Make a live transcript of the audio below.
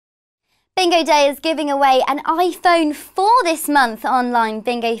Bingo Day is giving away an iPhone 4 this month. Online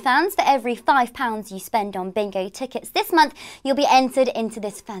bingo fans, for every £5 you spend on bingo tickets this month, you'll be entered into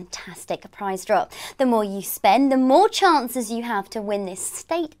this fantastic prize draw. The more you spend, the more chances you have to win this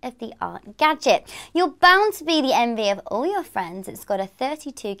state-of-the-art gadget. You're bound to be the envy of all your friends. It's got a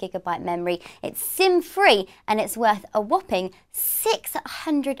 32GB memory, it's SIM-free, and it's worth a whopping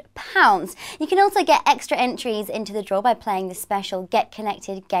 £600. You can also get extra entries into the draw by playing the special Get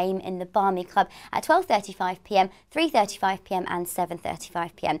Connected game in the Barmy Club at 12:35 p.m, 3:35 p.m, and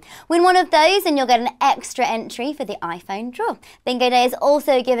 7:35 p.m. Win one of those and you'll get an extra entry for the iPhone draw. Bingo Day is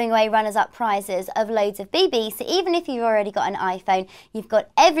also giving away runners-up prizes of loads of BBs, so even if you've already got an iPhone, you've got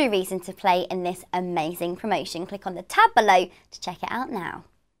every reason to play in this amazing promotion. Click on the tab below to check it out now.